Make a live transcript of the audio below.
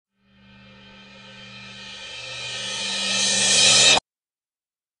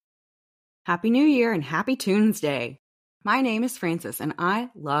Happy New Year and Happy Tunes Day. My name is Frances and I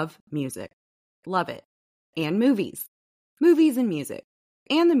love music. Love it. And movies. Movies and music.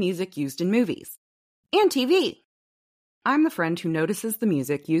 And the music used in movies. And TV. I'm the friend who notices the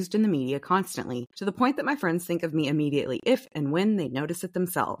music used in the media constantly, to the point that my friends think of me immediately if and when they notice it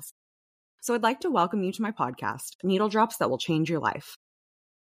themselves. So I'd like to welcome you to my podcast, Needle Drops That Will Change Your Life.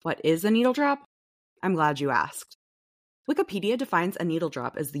 What is a needle drop? I'm glad you asked. Wikipedia defines a needle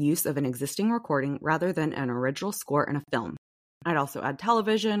drop as the use of an existing recording rather than an original score in a film. I'd also add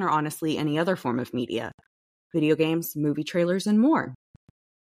television or honestly any other form of media, video games, movie trailers, and more.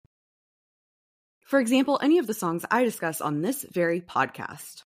 For example, any of the songs I discuss on this very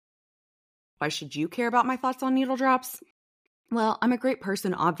podcast. Why should you care about my thoughts on needle drops? Well, I'm a great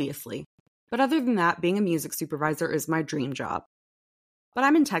person, obviously. But other than that, being a music supervisor is my dream job. But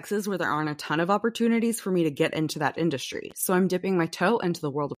I'm in Texas where there aren't a ton of opportunities for me to get into that industry, so I'm dipping my toe into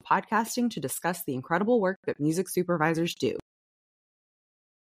the world of podcasting to discuss the incredible work that music supervisors do.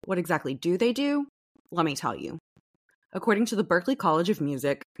 What exactly do they do? Let me tell you. According to the Berklee College of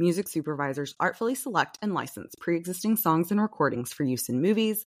Music, music supervisors artfully select and license pre-existing songs and recordings for use in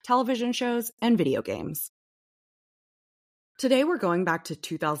movies, television shows, and video games. Today we're going back to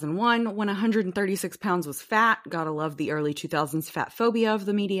 2001 when 136 pounds was fat, gotta love the early 2000s fat phobia of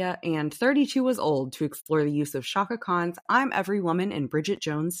the media, and 32 was old to explore the use of Chaka Khan's I'm Every Woman in Bridget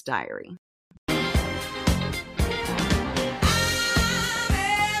Jones' Diary.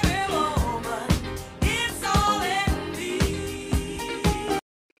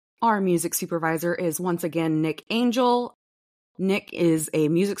 Our music supervisor is once again Nick Angel. Nick is a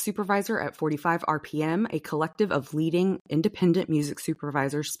music supervisor at 45 RPM, a collective of leading independent music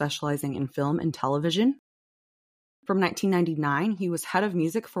supervisors specializing in film and television. From 1999, he was head of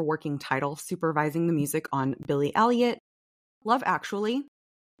music for Working Title, supervising the music on Billy Elliot, Love Actually,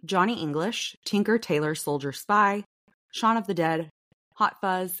 Johnny English, Tinker Tailor Soldier Spy, Shaun of the Dead, Hot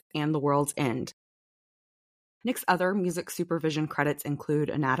Fuzz, and The World's End. Nick's other music supervision credits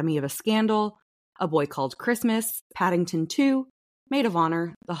include Anatomy of a Scandal, A Boy Called Christmas, Paddington 2, Maid of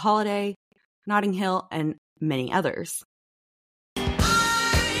Honor, The Holiday, Notting Hill, and many others.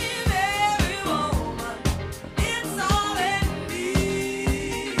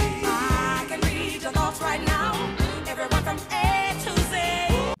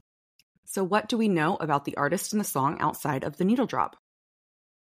 So what do we know about the artist and the song outside of the needle drop?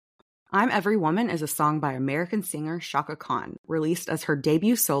 I'm Every Woman is a song by American singer Chaka Khan, released as her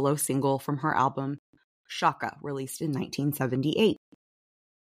debut solo single from her album Chaka, released in 1978.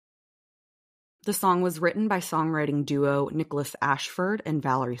 The song was written by songwriting duo Nicholas Ashford and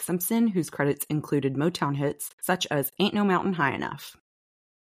Valerie Simpson, whose credits included Motown hits such as Ain't No Mountain High Enough.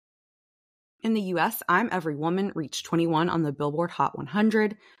 In the US, I'm Every Woman reached 21 on the Billboard Hot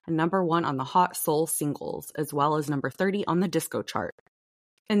 100 and number 1 on the Hot Soul Singles, as well as number 30 on the disco chart.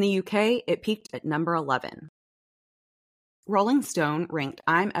 In the UK, it peaked at number 11. Rolling Stone ranked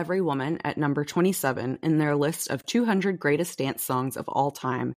I'm Every Woman at number 27 in their list of 200 greatest dance songs of all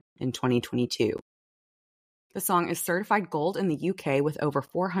time in 2022. The song is certified gold in the UK with over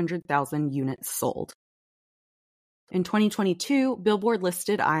 400,000 units sold. In 2022, Billboard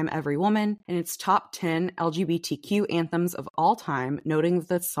listed I'm Every Woman in its top 10 LGBTQ anthems of all time, noting that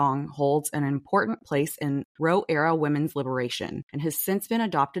the song holds an important place in Roe-era women's liberation and has since been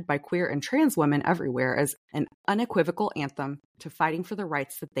adopted by queer and trans women everywhere as an unequivocal anthem to fighting for the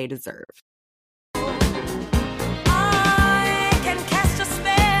rights that they deserve. I can cast a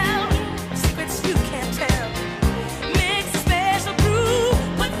spell, secrets you can't tell. Mix a special brew,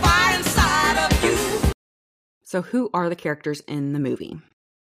 put fire inside of you. So who are the characters in the movie?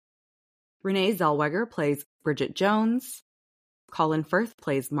 Renee Zellweger plays Bridget Jones. Colin Firth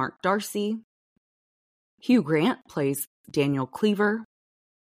plays Mark Darcy. Hugh Grant plays Daniel Cleaver.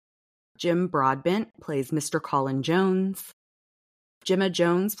 Jim Broadbent plays Mr. Colin Jones. Gemma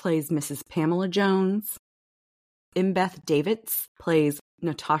Jones plays Mrs. Pamela Jones. Mbeth Davids plays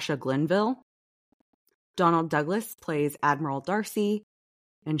Natasha Glenville. Donald Douglas plays Admiral Darcy.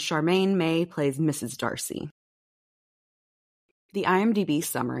 And Charmaine May plays Mrs. Darcy. The IMDb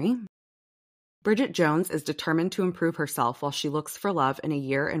summary. Bridget Jones is determined to improve herself while she looks for love in a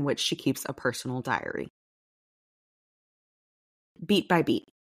year in which she keeps a personal diary. Beat by beat.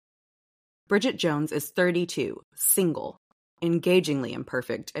 Bridget Jones is 32, single, engagingly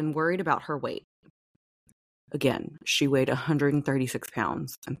imperfect, and worried about her weight. Again, she weighed 136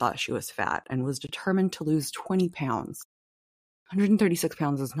 pounds and thought she was fat and was determined to lose 20 pounds. 136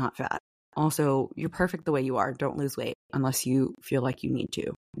 pounds is not fat. Also, you're perfect the way you are. Don't lose weight unless you feel like you need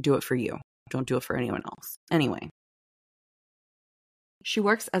to. Do it for you. Don't do it for anyone else. Anyway. She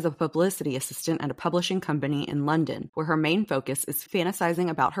works as a publicity assistant at a publishing company in London, where her main focus is fantasizing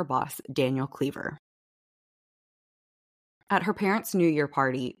about her boss, Daniel Cleaver. At her parents' New Year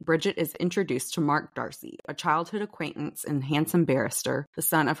party, Bridget is introduced to Mark Darcy, a childhood acquaintance and handsome barrister, the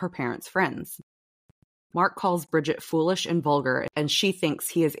son of her parents' friends. Mark calls Bridget foolish and vulgar, and she thinks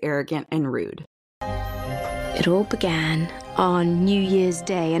he is arrogant and rude. It all began on New Year's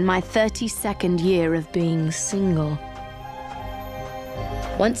Day in my 32nd year of being single.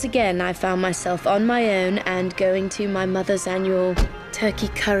 Once again, I found myself on my own and going to my mother's annual turkey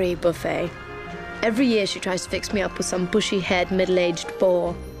curry buffet. Every year she tries to fix me up with some bushy-haired, middle-aged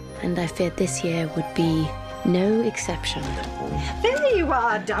bore, and I feared this year would be no exception. There you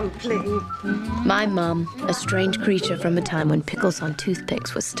are, Dumpling. My mum, a strange creature from a time when pickles on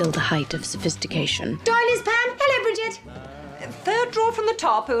toothpicks was still the height of sophistication. Doilies, Pam. Hello, Bridget. Third drawer from the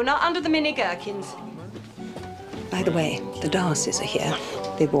top, Una, under the mini gherkins. By the way, the Darcys are here.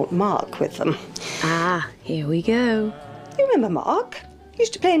 They brought Mark with them. Ah, here we go. You remember Mark?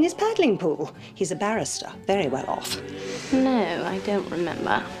 Used to play in his paddling pool. He's a barrister, very well off. No, I don't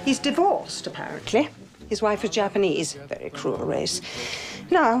remember. He's divorced, apparently. His wife was Japanese. Very cruel race.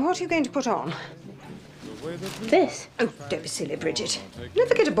 Now, what are you going to put on? This? Oh, don't be silly, Bridget.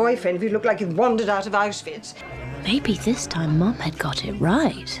 Never get a boyfriend if you look like you've wandered out of Auschwitz. Maybe this time Mum had got it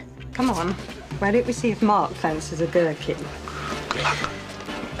right. Come on. Why don't we see if Mark fancies a gherkin?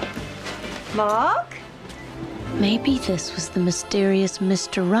 Mark? Maybe this was the mysterious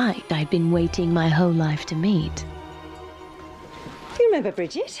Mr. Right I'd been waiting my whole life to meet. Do you remember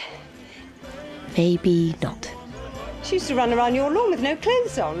Bridget? Maybe not. She used to run around your lawn with no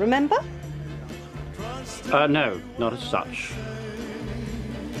clothes on, remember? No, not as such.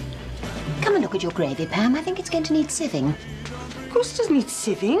 Come and look at your gravy, Pam. I think it's going to need sieving. Of course it doesn't need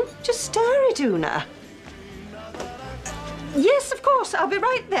sieving. Just stir it, Una. Yes, of course. I'll be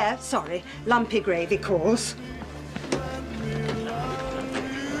right there. Sorry. Lumpy gravy calls.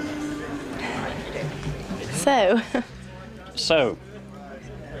 So,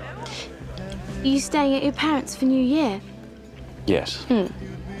 Are you staying at your parents' for New Year? yes.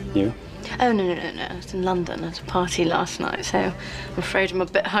 You? Oh, no. I was in London at a party last night, so I'm afraid I'm a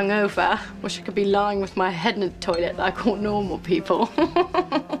bit hungover. Wish I could be lying with my head in the toilet like all normal people.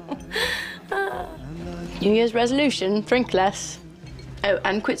 New Year's resolution, drink less. Oh,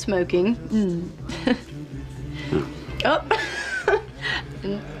 and quit smoking. Oh.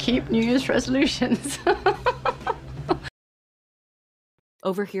 And keep New Year's resolutions.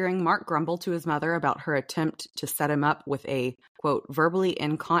 Overhearing Mark grumble to his mother about her attempt to set him up with a, quote, verbally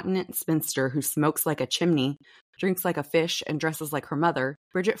incontinent spinster who smokes like a chimney, drinks like a fish, and dresses like her mother,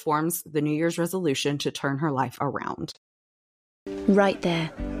 Bridget forms the New Year's resolution to turn her life around. Right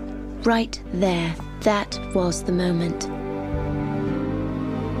there. Right there. That was the moment.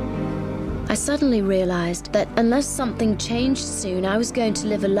 I suddenly realized that unless something changed soon, I was going to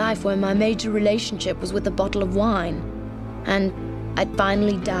live a life where my major relationship was with a bottle of wine. And I'd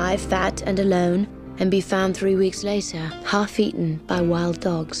finally die fat and alone and be found 3 weeks later, half-eaten by wild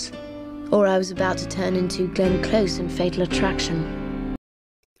dogs. Or I was about to turn into Glenn Close in Fatal Attraction.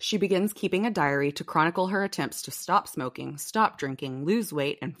 She begins keeping a diary to chronicle her attempts to stop smoking, stop drinking, lose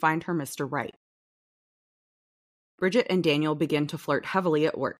weight, and find her Mr. Right. Bridget and Daniel begin to flirt heavily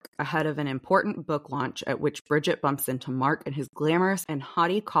at work, ahead of an important book launch at which Bridget bumps into Mark and his glamorous and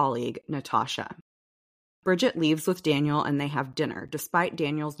haughty colleague, Natasha. Bridget leaves with Daniel and they have dinner, despite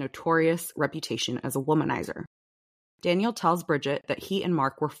Daniel's notorious reputation as a womanizer. Daniel tells Bridget that he and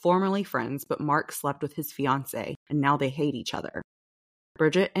Mark were formerly friends, but Mark slept with his fiancée, and now they hate each other.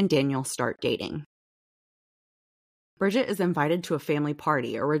 Bridget and Daniel start dating. Bridget is invited to a family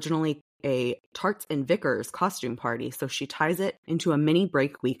party, originally a Tarts and Vickers costume party, so she ties it into a mini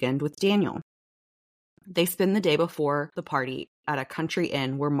break weekend with Daniel. They spend the day before the party at a country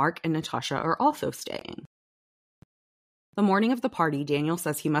inn where Mark and Natasha are also staying. The morning of the party, Daniel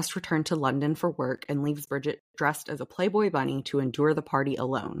says he must return to London for work and leaves Bridget dressed as a Playboy bunny to endure the party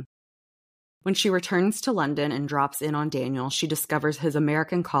alone. When she returns to London and drops in on Daniel, she discovers his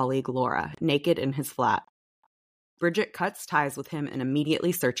American colleague, Laura, naked in his flat. Bridget cuts ties with him and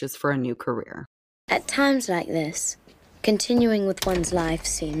immediately searches for a new career. At times like this, continuing with one's life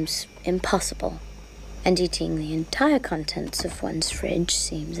seems impossible, and eating the entire contents of one's fridge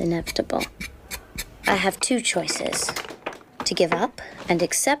seems inevitable. I have two choices: to give up and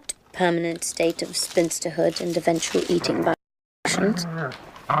accept permanent state of spinsterhood and eventual eating violations,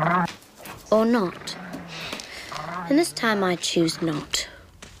 or not. And this time I choose not.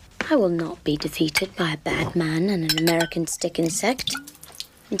 I will not be defeated by a bad man and an American stick insect.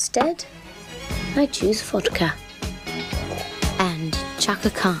 Instead, I choose vodka and Chaka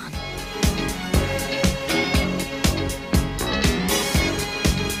Khan.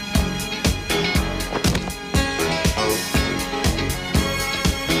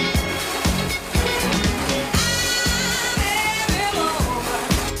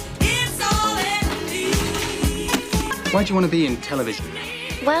 Why do you want to be in television?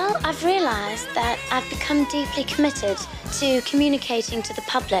 Well, I've realised that I've become deeply committed to communicating to the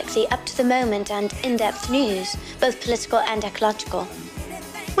public the up-to-the-moment and in-depth news, both political and ecological.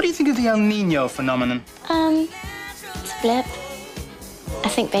 What do you think of the El Nino phenomenon? It's a blip. I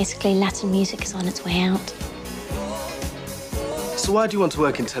think basically Latin music is on its way out. So why do you want to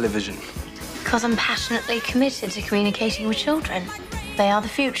work in television? Because I'm passionately committed to communicating with children. They are the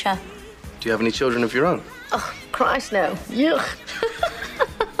future. Do you have any children of your own? Oh, Christ, no. Yuck.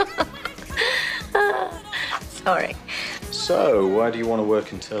 Sorry. So, why do you want to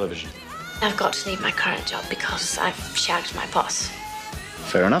work in television? I've got to leave my current job because I've shagged my boss.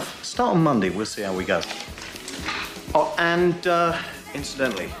 Fair enough. Start on Monday. We'll see how we go. Oh, and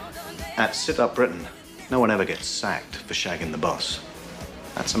incidentally, at Sit Up Britain, no one ever gets sacked for shagging the boss.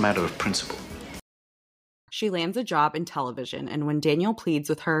 That's a matter of principle. She lands a job in television, and when Daniel pleads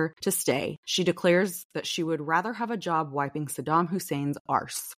with her to stay, she declares that she would rather have a job wiping Saddam Hussein's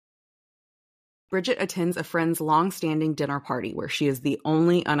arse. Bridget attends a friend's long-standing dinner party where she is the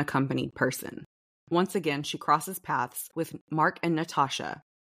only unaccompanied person. Once again, she crosses paths with Mark and Natasha.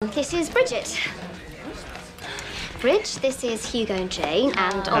 This is Bridget. Bridge, this is Hugo and Jane,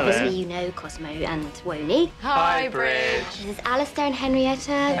 and obviously you know Cosmo and Woney. Hi, Bridge. This is Alistair and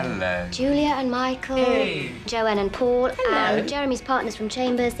Henrietta. Hello. Julia and Michael. Hey. Joanne and Paul. Hello. And Jeremy's partners from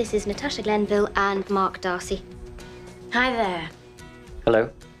Chambers. This is Natasha Glenville and Mark Darcy. Hi there. Hello.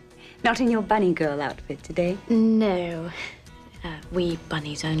 Not in your bunny girl outfit today? No. We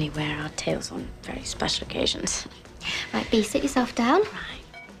bunnies only wear our tails on very special occasions. Right, Bea, sit yourself down.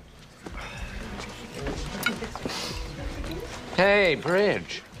 Hey,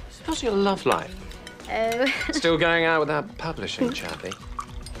 Bridge. How's your love life? Oh. Still going out with that publishing chappie?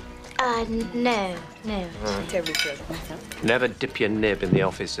 No. Never dip your nib in the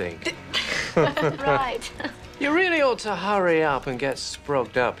office ink. Right. You really ought to hurry up and get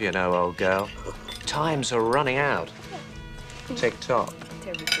sprogged up, you know, old girl. Times are running out. Tick-tock.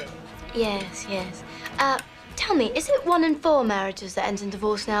 Yes. Tell me, is it 1 in 4 marriages that ends in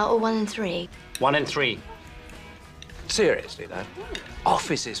divorce now, or 1 in 3? 1 in 3. Seriously, though.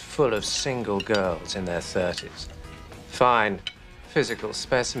 Office is full of single girls in their 30s. Fine physical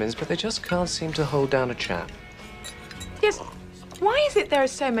specimens, but they just can't seem to hold down a chap. Yes. Why is it there are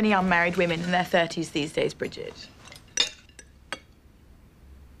so many unmarried women in their 30s these days, Bridget?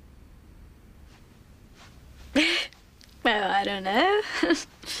 Well, I don't know.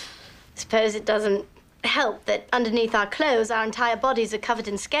 Suppose it doesn't help that underneath our clothes, our entire bodies are covered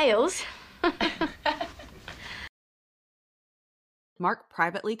in scales. Mark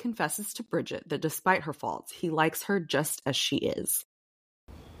privately confesses to Bridget that despite her faults, he likes her just as she is.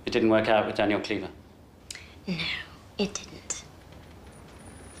 It didn't work out with Daniel Cleaver. No, it didn't.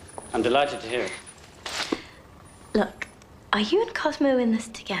 I'm delighted to hear it. Look, are you and Cosmo in this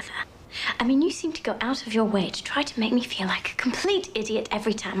together? I mean, you seem to go out of your way to try to make me feel like a complete idiot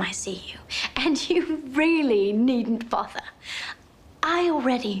every time I see you. And you really needn't bother. I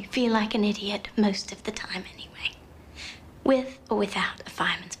already feel like an idiot most of the time anyway. With or without a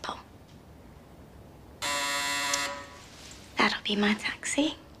fireman's pole. That'll be my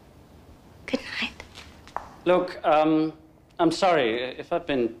taxi. Good night. Look, I'm sorry if I've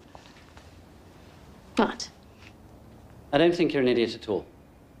been... What? I don't think you're an idiot at all.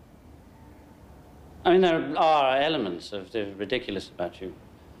 I mean, there are elements of the ridiculous about you.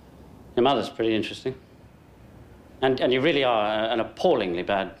 Your mother's pretty interesting. And you really are an appallingly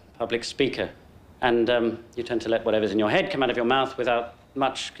bad public speaker. And you tend to let whatever's in your head come out of your mouth without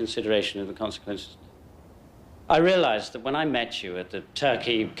much consideration of the consequences. I realized that when I met you at the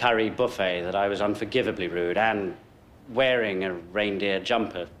turkey curry buffet that I was unforgivably rude and wearing a reindeer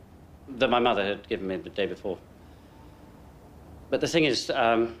jumper that my mother had given me the day before. But the thing is,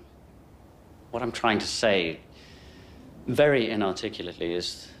 what I'm trying to say very inarticulately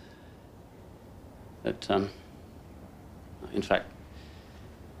is that, in fact,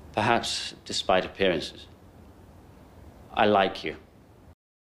 perhaps despite appearances, I like you.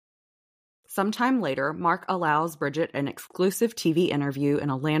 Sometime later, Mark allows Bridget an exclusive TV interview in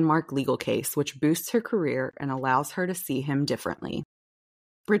a landmark legal case, which boosts her career and allows her to see him differently.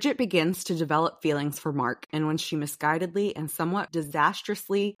 Bridget begins to develop feelings for Mark, and when she misguidedly and somewhat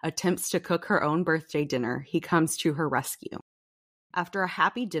disastrously attempts to cook her own birthday dinner, he comes to her rescue. After a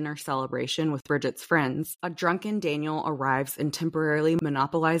happy dinner celebration with Bridget's friends, a drunken Daniel arrives and temporarily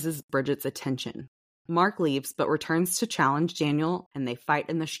monopolizes Bridget's attention. Mark leaves but returns to challenge Daniel, and they fight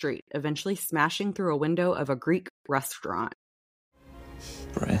in the street, eventually smashing through a window of a Greek restaurant.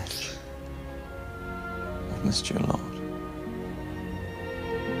 Bridge, I've missed you a lot.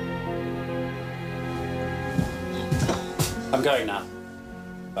 I'm going now.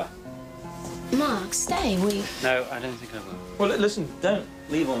 Bye. Mark, stay. No, I don't think I will. Well, listen, don't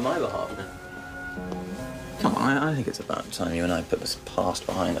leave on my behalf. Come on, I think it's about time you and I put this past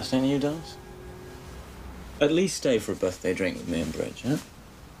behind us, don't you, dolls? At least stay for a birthday drink with me and Bridge, huh?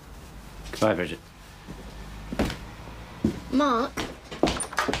 Goodbye, Bridget. Mark?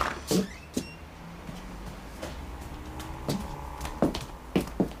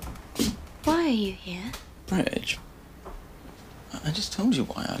 Why are you here? Bridge, I just told you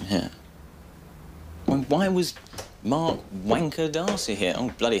why I'm here. Why was Mark Wanker Darcy here? Oh,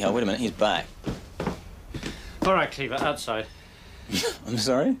 bloody hell, wait a minute, he's back. All right, Cleaver, outside. I'm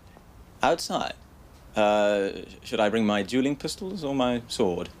sorry? Outside? Should I bring my dueling pistols or my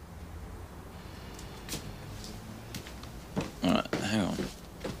sword? All right, hang on.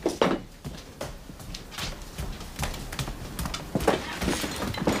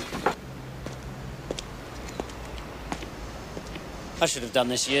 I should have done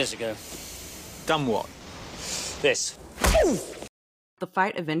this years ago. Done what? This. The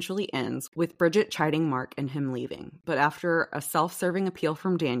fight eventually ends, with Bridget chiding Mark and him leaving, but after a self-serving appeal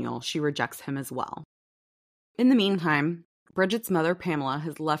from Daniel, she rejects him as well. In the meantime, Bridget's mother, Pamela,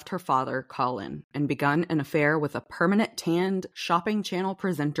 has left her father, Colin, and begun an affair with a permanent tanned shopping channel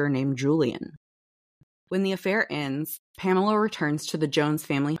presenter named Julian. When the affair ends, Pamela returns to the Jones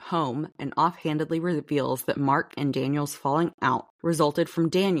family home and offhandedly reveals that Mark and Daniel's falling out resulted from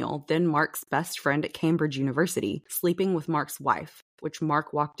Daniel, then Mark's best friend at Cambridge University, sleeping with Mark's wife, which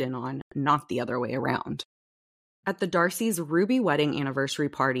Mark walked in on, not the other way around. At the Darcy's Ruby wedding anniversary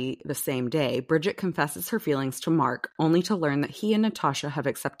party the same day, Bridget confesses her feelings to Mark, only to learn that he and Natasha have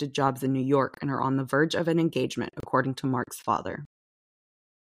accepted jobs in New York and are on the verge of an engagement, according to Mark's father.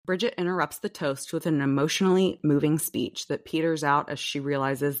 Bridget interrupts the toast with an emotionally moving speech that peters out as she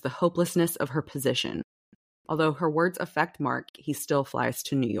realizes the hopelessness of her position. Although her words affect Mark, he still flies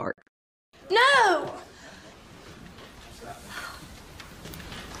to New York. No!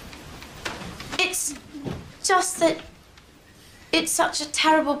 It's just that it's such a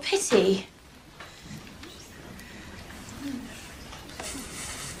terrible pity.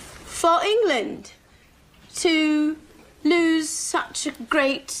 For England to lose such a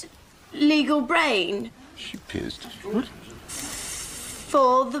great legal brain. She pissed. What?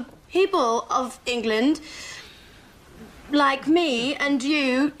 For the people of England, like me and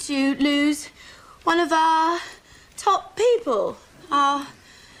you, to lose one of our top people. Our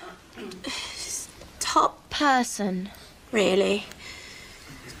top person, really.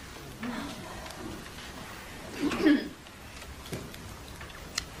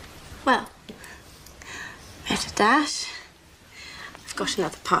 Well, at a dash, I've got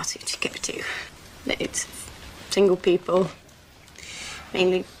another party to go to. It's single people,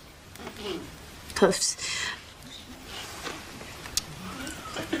 mainly puffs.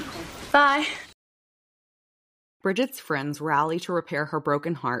 Bye. Bridget's friends rally to repair her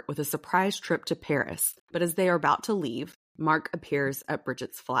broken heart with a surprise trip to Paris, but as they are about to leave, Mark appears at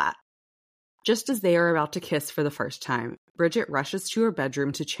Bridget's flat. Just as they are about to kiss for the first time, Bridget rushes to her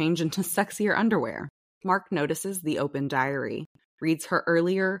bedroom to change into sexier underwear. Mark notices the open diary, reads her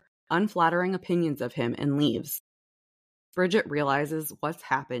earlier, unflattering opinions of him, and leaves. Bridget realizes what's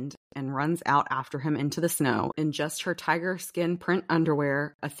happened and runs out after him into the snow in just her tiger skin print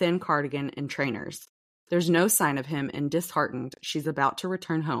underwear, a thin cardigan, and trainers. There's no sign of him, and disheartened, she's about to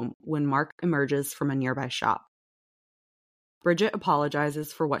return home when Mark emerges from a nearby shop. Bridget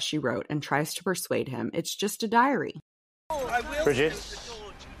apologizes for what she wrote and tries to persuade him it's just a diary. Bridget?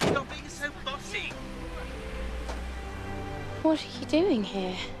 Stop being so bossy. What are you doing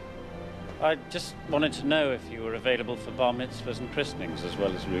here? I just wanted to know if you were available for bar mitzvahs and christenings as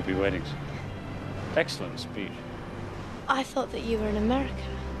well as ruby weddings. Excellent speech. I thought that you were in America.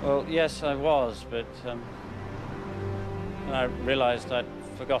 Well, yes, I was, but I realized I'd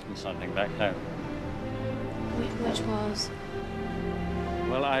forgotten something back home. Which was?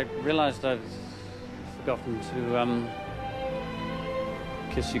 Well, I realized I'd forgotten to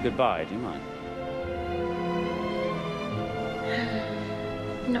kiss you goodbye. Do you mind?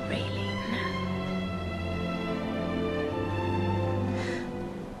 Not really, no.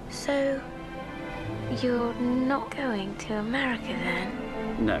 So, you're not going to America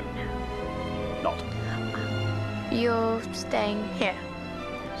then? No. Not. You're staying here?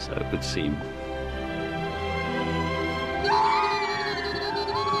 So it would seem.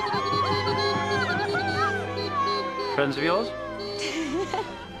 Friends of yours?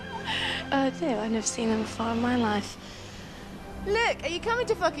 Oh, no, I've never seen them before in my life. Look, are you coming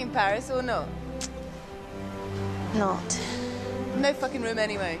to fucking Paris or not? Not. No fucking room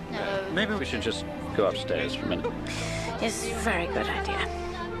anyway. No. Maybe we should just go upstairs for a minute. It's a very good idea.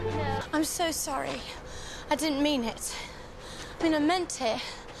 I'm so sorry. I didn't mean it. I mean, I meant it.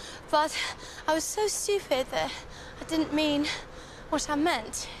 But I was so stupid that I didn't mean what I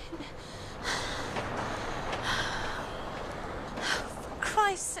meant. For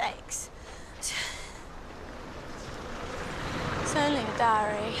Christ's sakes. It's only a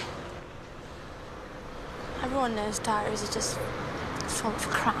diary. Everyone knows diaries are just full of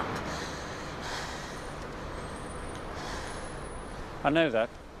crap. I know that.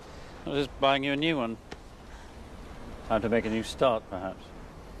 I was just buying you a new one. Time to make a new start, perhaps.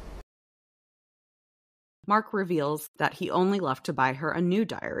 Mark reveals that he only left to buy her a new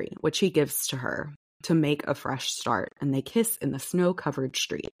diary, which he gives to her to make a fresh start, and they kiss in the snow-covered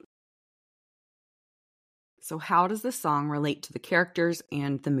street. So how does the song relate to the characters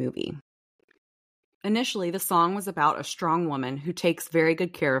and the movie? Initially, the song was about a strong woman who takes very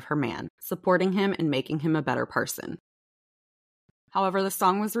good care of her man, supporting him and making him a better person. However, the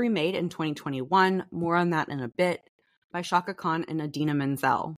song was remade in 2021, more on that in a bit, by Chaka Khan and Idina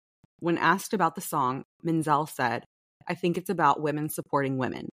Menzel. When asked about the song, Menzel said, "I think it's about women supporting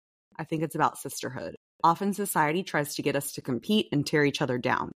women. I think it's about sisterhood. Often society tries to get us to compete and tear each other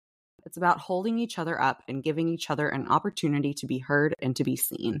down. It's about holding each other up and giving each other an opportunity to be heard and to be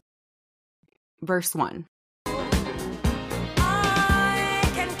seen." Verse 1.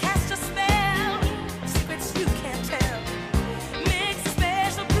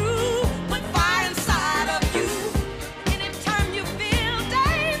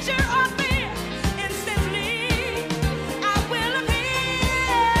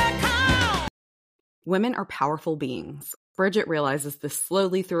 Women are powerful beings. Bridget realizes this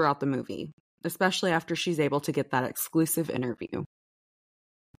slowly throughout the movie, especially after she's able to get that exclusive interview.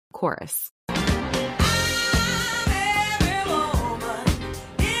 Chorus.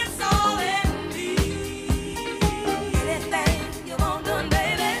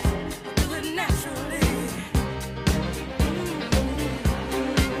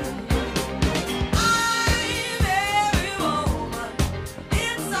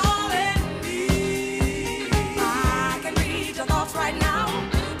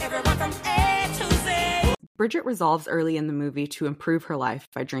 Bridget resolves early in the movie to improve her life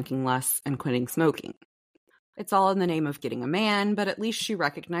by drinking less and quitting smoking. It's all in the name of getting a man, but at least she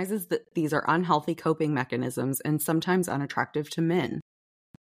recognizes that these are unhealthy coping mechanisms and sometimes unattractive to men.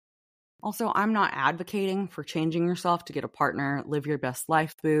 Also, I'm not advocating for changing yourself to get a partner, live your best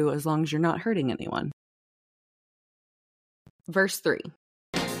life, boo, as long as you're not hurting anyone. Verse 3.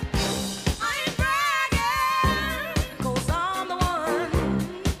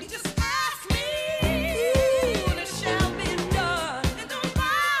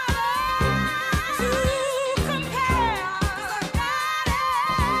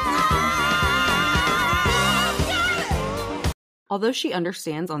 Although she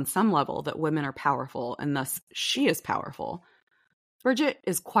understands on some level that women are powerful and thus she is powerful, Bridget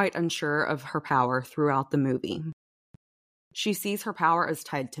is quite unsure of her power throughout the movie. She sees her power as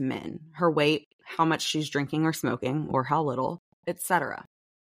tied to men, her weight, how much she's drinking or smoking, or how little, etc.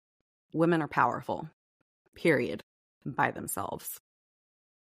 Women are powerful, period, by themselves.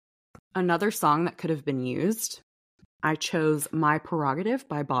 Another song that could have been used, I chose My Prerogative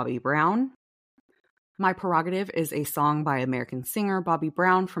by Bobby Brown. My Prerogative is a song by American singer Bobby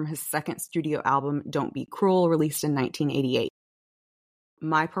Brown from his second studio album, Don't Be Cruel, released in 1988.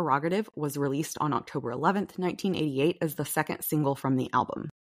 My Prerogative was released on October 11th, 1988 as the second single from the album.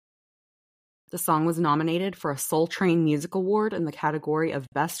 The song was nominated for a Soul Train Music Award in the category of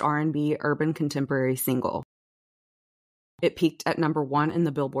Best R&B Urban Contemporary Single. It peaked at number 1 in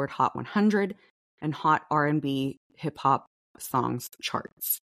the Billboard Hot 100 and Hot R&B Hip Hop Songs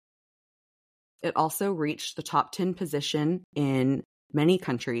charts. It also reached the top 10 position in many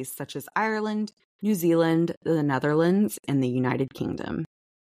countries such as Ireland, New Zealand, the Netherlands, and the United Kingdom.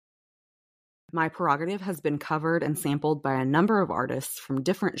 My Prerogative has been covered and sampled by a number of artists from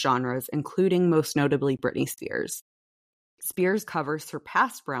different genres, including most notably Britney Spears. Spears' cover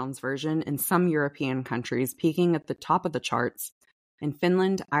surpassed Brown's version in some European countries, peaking at the top of the charts in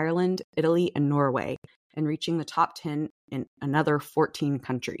Finland, Ireland, Italy, and Norway, and reaching the top 10 in another 14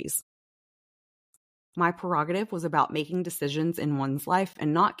 countries. My Prerogative was about making decisions in one's life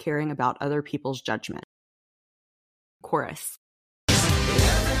and not caring about other people's judgment. chorus.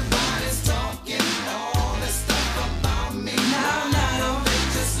 Everybody's talking all this stuff about me. Now,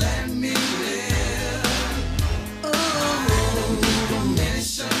 just let me live. I don't need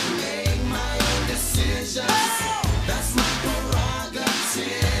permission, make my own decisions. That's my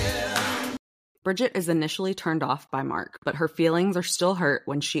prerogative. Bridget is initially turned off by Mark, but her feelings are still hurt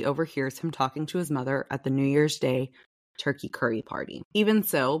when she overhears him talking to his mother at the New Year's Day turkey curry party. Even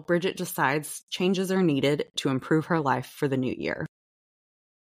so, Bridget decides changes are needed to improve her life for the new year.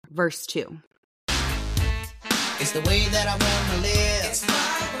 Verse 2. It's the way that I wanna live. It's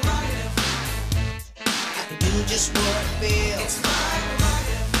my prerogative. I can do just what I feel. It's my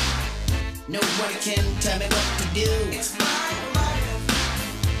prerogative. Nobody can tell me what to do. It's my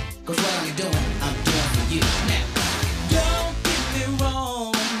prerogative. 'Cause what I'm doing for you. Now, don't get me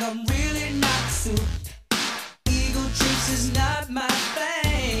wrong, I'm really not suited. Ego trips is not my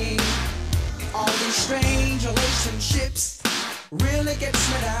thing. All these strange relationships really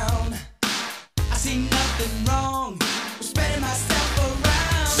gets me down. I see nothing wrong with spreading myself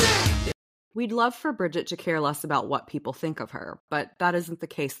around. We'd love for Bridget to care less about what people think of her, but that isn't the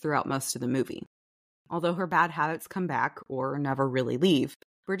case throughout most of the movie. Although her bad habits come back, or never really leave,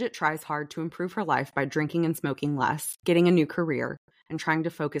 Bridget tries hard to improve her life by drinking and smoking less, getting a new career, and trying to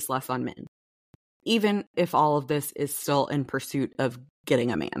focus less on men. Even if all of this is still in pursuit of getting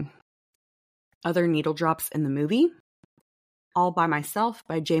a man. Other needle drops in the movie. All by Myself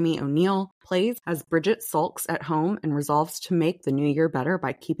by Jamie O'Neill plays as Bridget sulks at home and resolves to make the new year better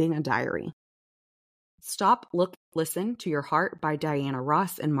by keeping a diary. Stop, Look, Listen to Your Heart by Diana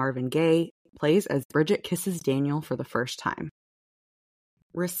Ross and Marvin Gaye plays as Bridget kisses Daniel for the first time.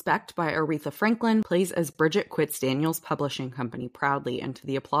 Respect by Aretha Franklin plays as Bridget quits Daniel's publishing company proudly and to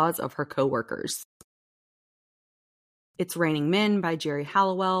the applause of her co-workers. It's Raining Men by Jerry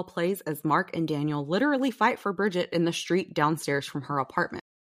Halliwell plays as Mark and Daniel literally fight for Bridget in the street downstairs from her apartment.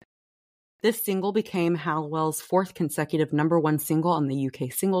 This single became Halliwell's 4th consecutive #1 single on the UK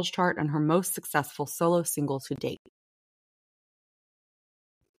singles chart and her most successful solo single to date.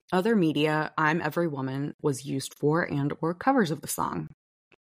 Other media, I'm Every Woman was used for and/or covers of the song.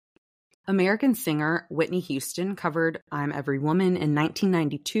 American singer Whitney Houston covered I'm Every Woman in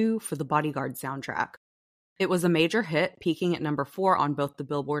 1992 for the Bodyguard soundtrack. It was a major hit, peaking at #4 on both the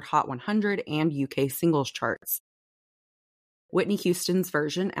Billboard Hot 100 and UK singles charts. Whitney Houston's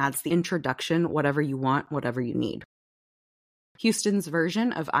version adds the introduction, Whatever You Want, Whatever You Need. Houston's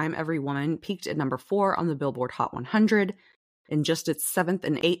version of I'm Every Woman peaked at #4 on the Billboard Hot 100 in just its 7th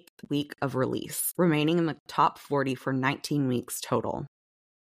and 8th week of release, remaining in the top 40 for 19 weeks total.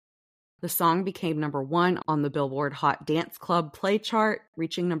 The song became #1 on the Billboard Hot Dance Club Play chart,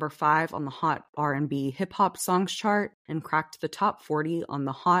 reaching #5 on the Hot R&B Hip Hop Songs chart, and cracked the top 40 on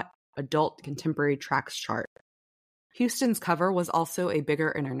the Hot Adult Contemporary Tracks chart. Houston's cover was also a bigger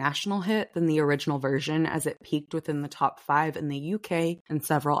international hit than the original version, as it peaked within the top 5 in the UK and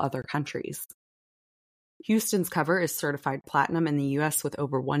several other countries. Houston's cover is certified platinum in the US with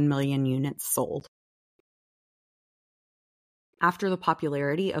over 1 million units sold. After the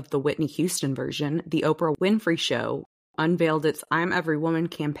popularity of the Whitney Houston version, the Oprah Winfrey Show unveiled its I'm Every Woman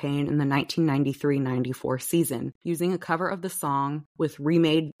campaign in the 1993-94 season, using a cover of the song with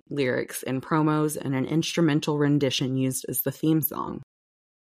remade lyrics in promos and an instrumental rendition used as the theme song.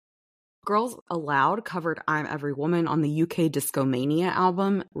 Girls Aloud covered I'm Every Woman on the UK Discomania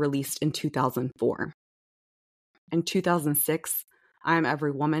album, released in 2004. In 2006, I'm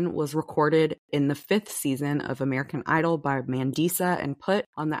Every Woman was recorded in the 5th season of American Idol by Mandisa and put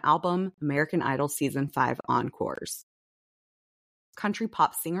on the album American Idol Season 5 Encores. Country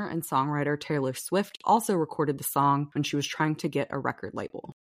pop singer and songwriter Taylor Swift also recorded the song when she was trying to get a record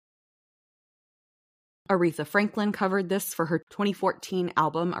label. Aretha Franklin covered this for her 2014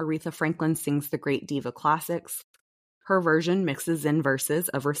 album Aretha Franklin Sings the Great Diva Classics. Her version mixes in verses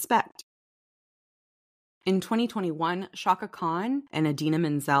of Respect. In 2021, Chaka Khan and Idina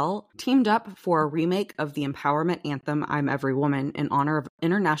Menzel teamed up for a remake of the empowerment anthem I'm Every Woman in honor of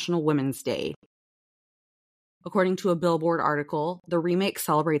International Women's Day. According to a Billboard article, the remake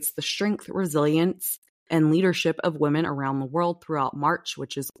celebrates the strength, resilience, and leadership of women around the world throughout March,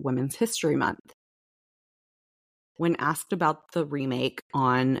 which is Women's History Month. When asked about the remake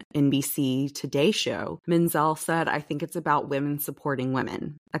on NBC Today show, Menzel said, I think it's about women supporting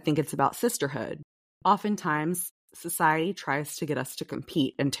women. I think it's about sisterhood. Oftentimes, society tries to get us to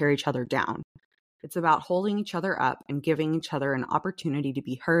compete and tear each other down. It's about holding each other up and giving each other an opportunity to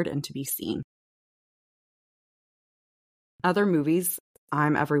be heard and to be seen. Other movies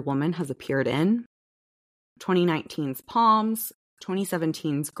I'm Every Woman has appeared in: 2019's Palms,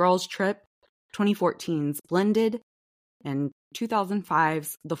 2017's Girls Trip, 2014's Blended, and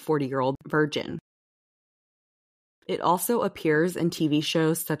 2005's The 40-Year-Old Virgin. It also appears in TV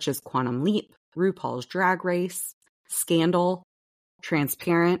shows such as Quantum Leap, RuPaul's Drag Race, Scandal,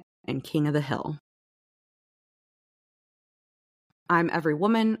 Transparent, and King of the Hill. I'm Every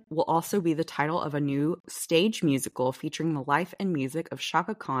Woman will also be the title of a new stage musical featuring the life and music of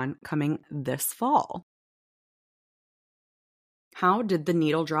Chaka Khan coming this fall. How did the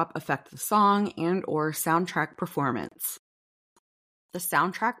needle drop affect the song and or soundtrack performance? The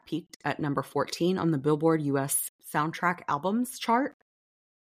soundtrack peaked at number 14 on the Billboard US Soundtrack Albums chart,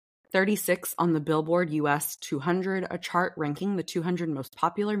 36 on the Billboard US 200, a chart ranking the 200 most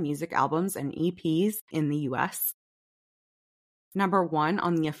popular music albums and EPs in the US. Number 1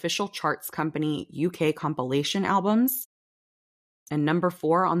 on the official charts company UK compilation albums, and number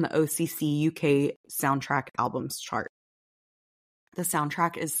 4 on the OCC UK Soundtrack Albums chart. The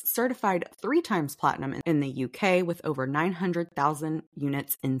soundtrack is certified 3 times platinum in the UK with over 900,000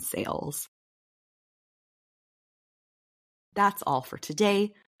 units in sales. That's all for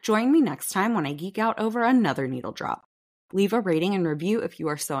today. Join me next time when I geek out over another needle drop. Leave a rating and review if you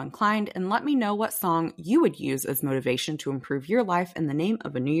are so inclined, and let me know what song you would use as motivation to improve your life in the name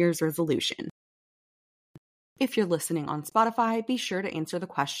of a New Year's resolution. If you're listening on Spotify, be sure to answer the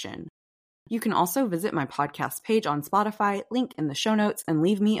question. You can also visit my podcast page on Spotify, link in the show notes, and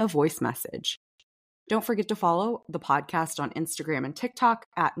leave me a voice message. Don't forget to follow the podcast on Instagram and TikTok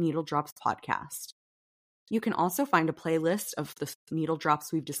at Needle Drops Podcast. You can also find a playlist of the needle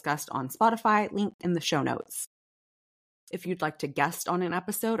drops we've discussed on Spotify, link in the show notes. If you'd like to guest on an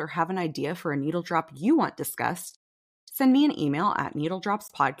episode or have an idea for a needle drop you want discussed, send me an email at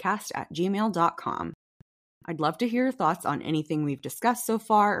needledropspodcast@gmail.com. I'd love to hear your thoughts on anything we've discussed so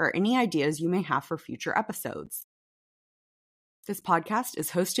far or any ideas you may have for future episodes. This podcast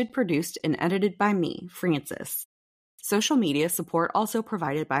is hosted, produced, and edited by me, Frances. Social media support also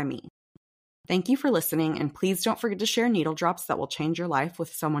provided by me. Thank you for listening, and please don't forget to share needle drops that will change your life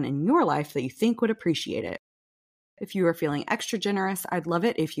with someone in your life that you think would appreciate it. If you are feeling extra generous, I'd love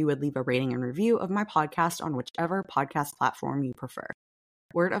it if you would leave a rating and review of my podcast on whichever podcast platform you prefer.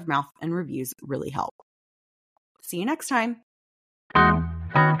 Word of mouth and reviews really help. See you next time.